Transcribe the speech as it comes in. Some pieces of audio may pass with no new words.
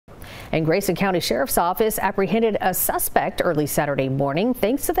And Grayson County Sheriff's Office apprehended a suspect early Saturday morning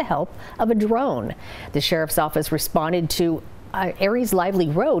thanks to the help of a drone. The Sheriff's Office responded to Aries Lively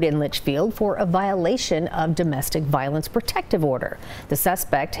Road in Leitchfield for a violation of domestic violence protective order. The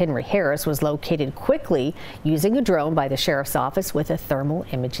suspect, Henry Harris, was located quickly using a drone by the Sheriff's Office with a thermal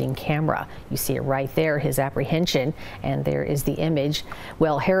imaging camera. You see it right there, his apprehension, and there is the image.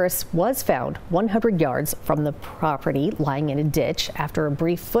 Well, Harris was found 100 yards from the property, lying in a ditch. After a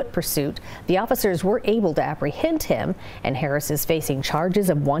brief foot pursuit, the officers were able to apprehend him, and Harris is facing charges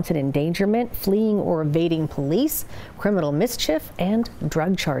of wanton endangerment, fleeing or evading police, criminal mischief, and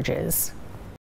drug charges.